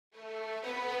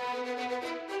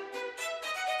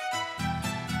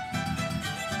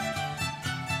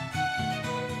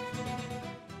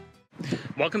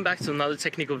Welcome back to another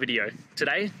technical video.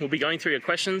 Today, we'll be going through your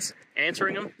questions,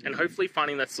 answering them, and hopefully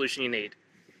finding that solution you need.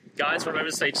 Guys, remember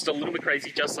to stay just a little bit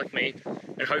crazy, just like me,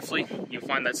 and hopefully you'll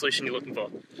find that solution you're looking for.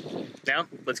 Now,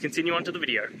 let's continue on to the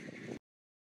video.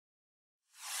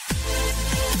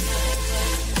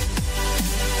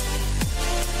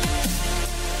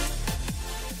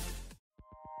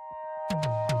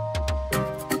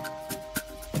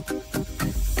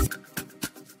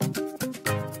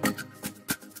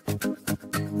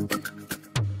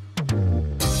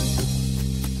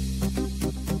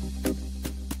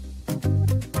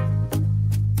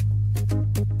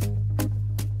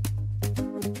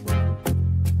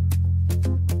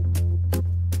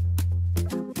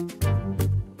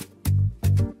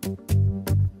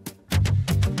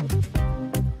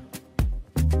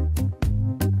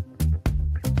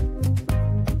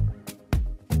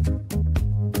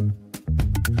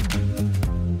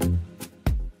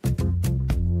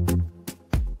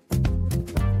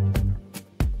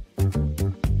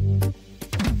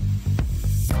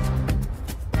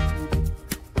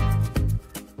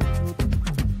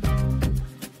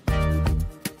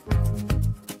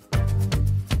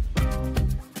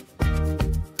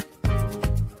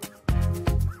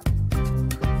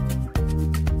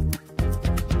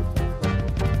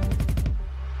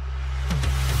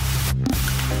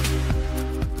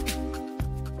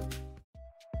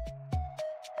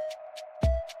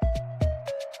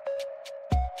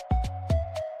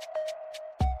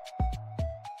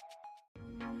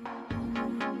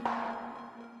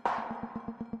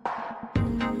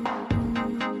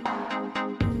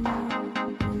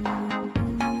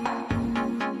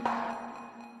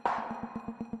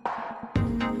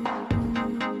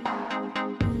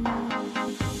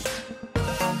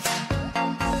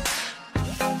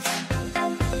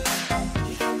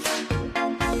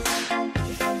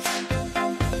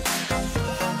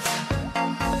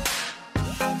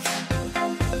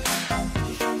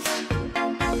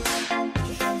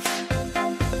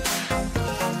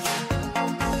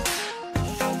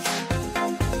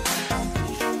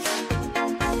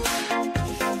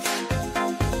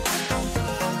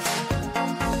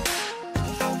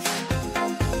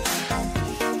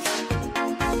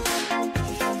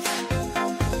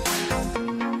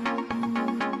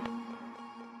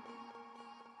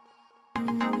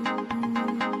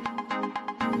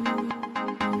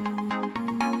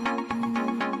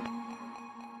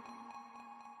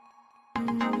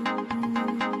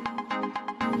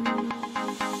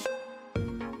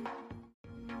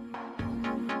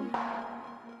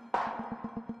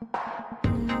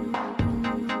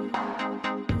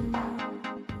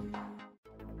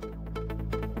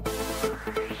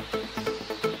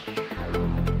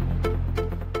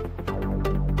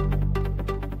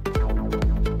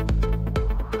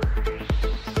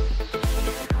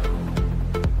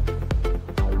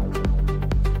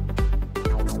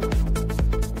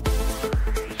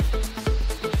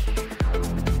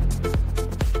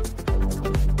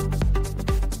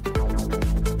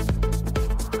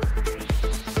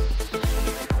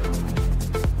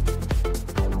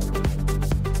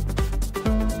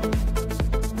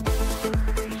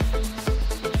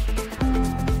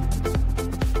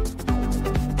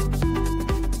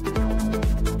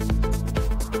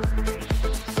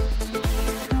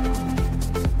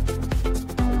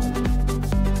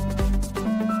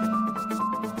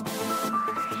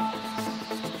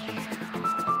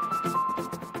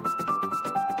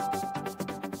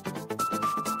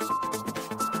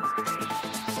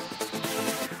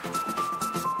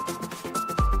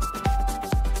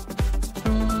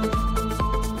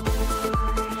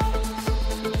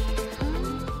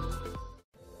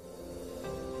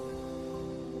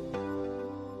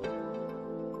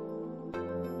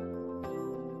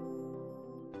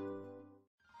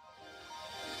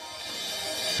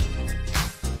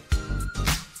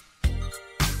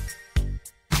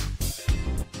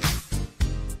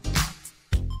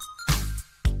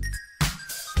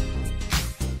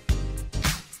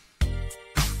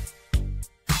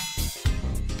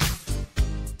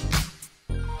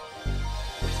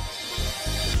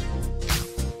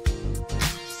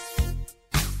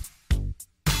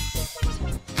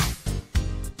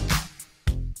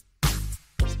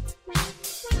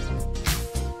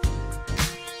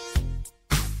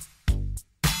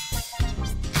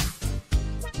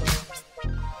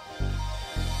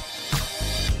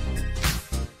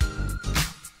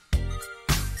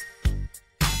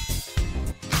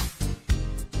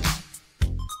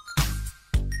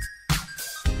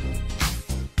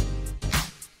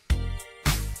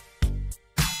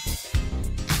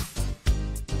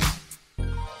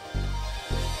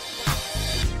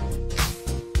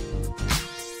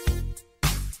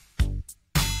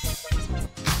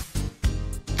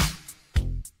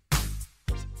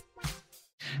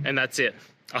 And that's it.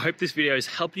 I hope this video has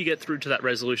helped you get through to that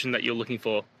resolution that you're looking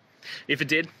for. If it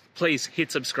did, please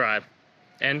hit subscribe.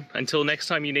 And until next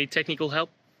time you need technical help,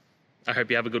 I hope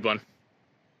you have a good one.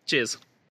 Cheers.